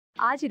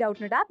आज ही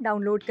Doubtnut app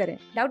download करें।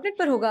 Doubtnut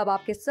पर होगा अब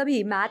आपके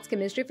सभी मैथ्स,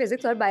 केमिस्ट्री,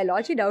 फिजिक्स और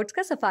बायोलॉजी डाउट्स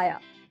का सफाया।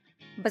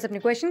 बस अपने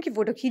क्वेश्चन की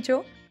फोटो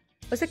खींचो,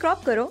 उसे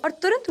क्रॉप करो और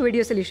तुरंत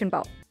वीडियो सोल्यूशन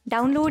पाओ।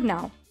 Download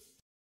now.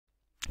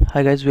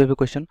 Hi guys, we have a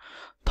question.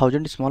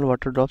 1000 small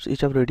water drops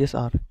each of radius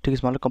r, ठीक,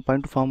 small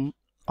combine to form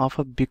of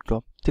a big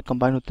drop, ठीक,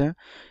 कंबाइन होते हैं,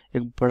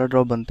 एक बड़ा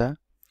ड्रॉप बनता है।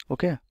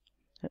 Okay,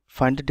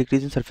 find the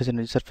decrease in surface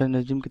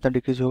energy में कितना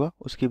डिक्रीज होगा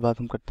उसकी बात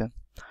हम करते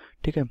हैं।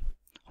 ठीक है,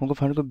 हमको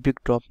फाइंड को बिग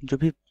ड्रॉप, जो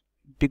भी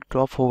बिग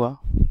ड्रॉप होगा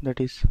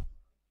that is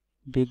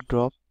big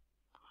drop,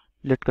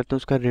 late करते हैं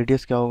उसका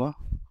रेडियस क्या होगा,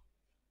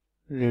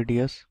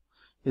 radius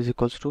is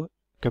equals to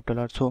capital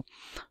R. सो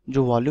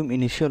जो वॉल्यूम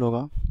इनिशियल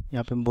होगा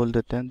यहाँ पे हम बोल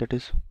देते हैं that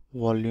is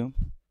volume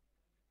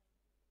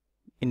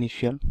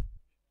initial.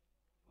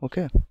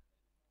 Okay,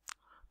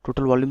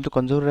 total volume तो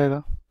कंजर्व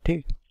रहेगा,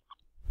 ठीक।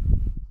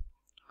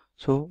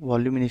 So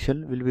volume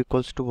initial will be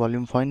equals to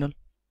volume final.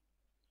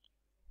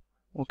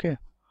 Okay,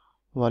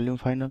 volume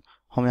final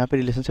हम यहाँ पे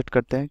रिलेशन सेट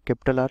करते हैं,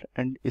 capital R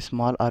and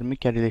small are में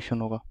क्या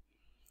रिलेशन होगा।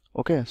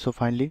 Okay, so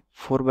finally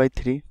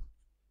 4/3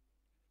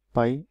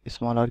 pi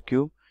small are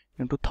cube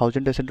into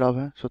 1000 ऐसे ड्रॉप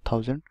है, सो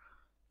 1000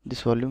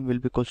 this volume will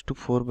be equals to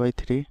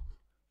 4/3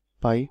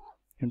 pi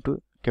into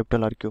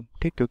capital R cube,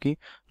 ठीक, क्योंकि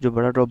जो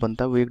बड़ा ड्रॉप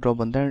बनता है वो एक ड्रॉप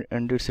बनता है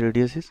and its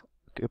radius is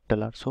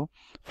capital R. So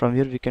from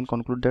here we can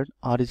conclude that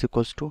are is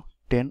equals to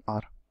 10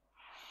 are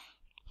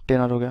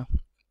हो गया।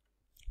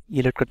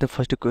 ये लेट करते हैं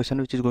first equation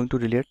which is going to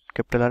relate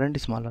capital R and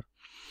small are.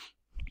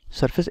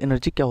 Surface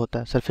energy क्या होता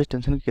है, surface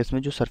tension के case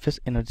में जो सरफेस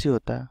एनर्जी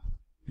होता है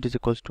it is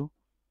equals to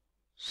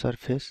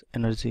surface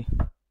energy,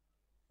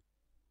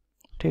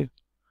 ठीक,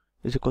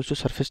 is equals to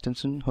surface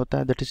tension होता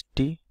है that is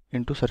T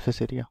into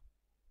surface area,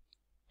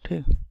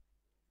 ठीक,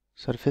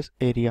 सरफेस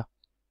एरिया,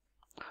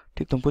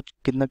 ठीक। तो हमको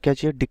कितना क्या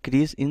चाहिए,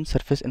 decrease in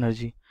surface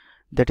energy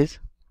that is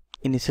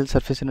initial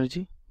surface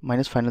energy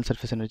minus final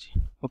surface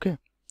energy. Okay,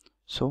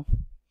 सो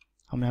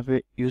हम यहाँ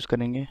पे यूज़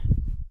करेंगे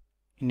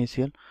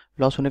इनिशियल,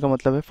 लॉस होने का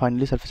मतलब है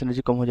फाइनली सरफेस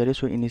एनर्जी कम हो जा रही है,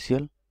 so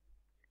initial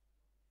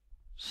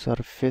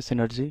surface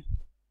energy,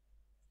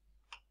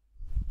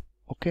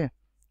 okay,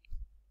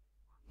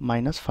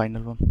 minus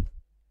final one,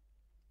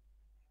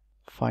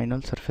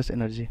 final surface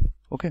energy.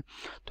 Okay,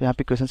 तो यहाँ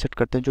पे क्वेश्चन सेट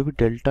करते हैं, जो भी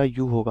डेल्टा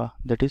यू होगा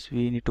that is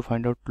we need to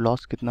find out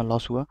loss, कितना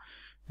लॉस हुआ,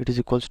 इट इज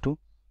इक्वल्स टू,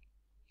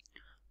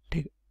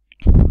 ठीक,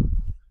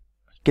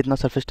 कितना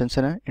सरफेस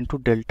टेंशन है into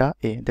delta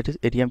A that is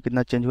area में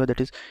कितना चेंज हुआ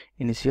that is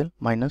initial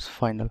minus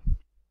final.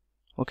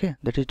 Okay,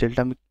 that is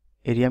delta में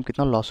area में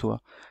कितना लॉस हुआ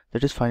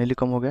दैट इज फाइनली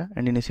कम हो गया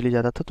एंड इनिशियली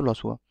ज़्यादा था तो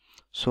लॉस हुआ।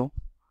 सो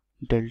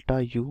डेल्टा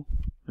यू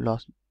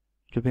लॉस,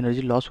 जो भी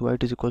एनर्जी लॉस हुआ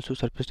it is equals to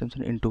surface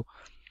tension into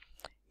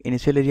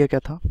initial area क्या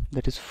था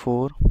that is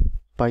 4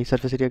 pi,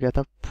 surface area क्या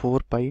था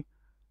 4 पाई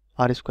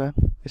आर स्क्वायर,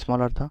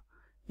 स्मॉल आर था,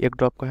 एक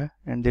ड्रॉप का है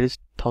and there is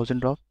 1000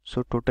 drop,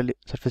 so total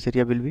surface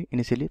area will be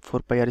initially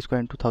 4 pi are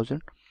square into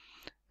 1000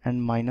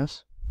 and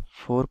minus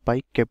 4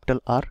 pi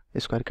capital R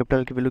square,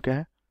 capital की value क्या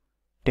है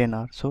 10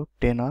 are, so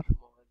 10 are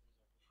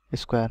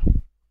square.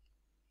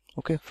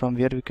 Okay, from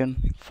where we can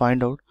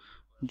find out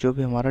जो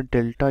भी हमारा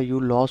delta U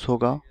loss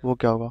होगा वो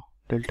क्या होगा,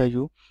 डेल्टा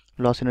यू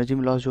लॉस एनर्जी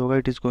में लॉस जो होगा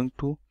it is going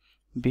to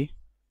be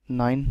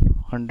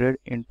 900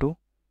 into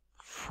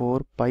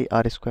 4 pi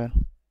are square.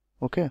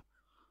 Okay,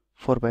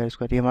 4 pi are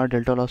square, ये हमारा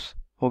डेल्टा लॉस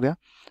हो गया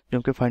जो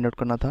हमको फाइंड आउट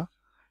करना था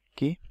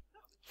कि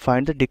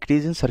find the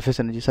decrease in surface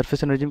energy,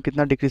 surface energy में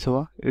कितना डिक्रीज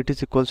हुआ, it is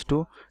equals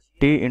to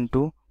T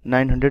into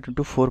 900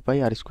 into 4 pi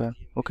are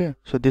square. Okay,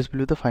 so this will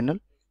be the final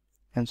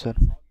answer.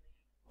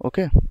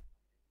 Okay,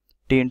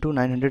 T into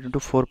 900 into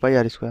 4 pi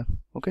are square.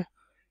 Okay,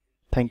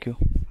 thank you.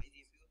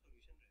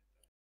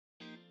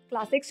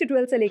 Class 6 से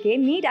 12 से लेके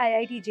NEET,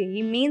 IIT,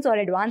 JEE mains और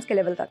advance के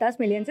level तक 10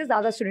 million से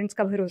ज्यादा students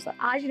का भरोसा।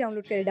 आज ही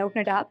डाउनलोड करें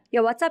डाउटनेट ऐप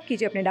या व्हाट्सएप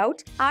कीजिए अपने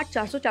डाउट्स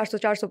 8400 400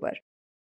 400 पर।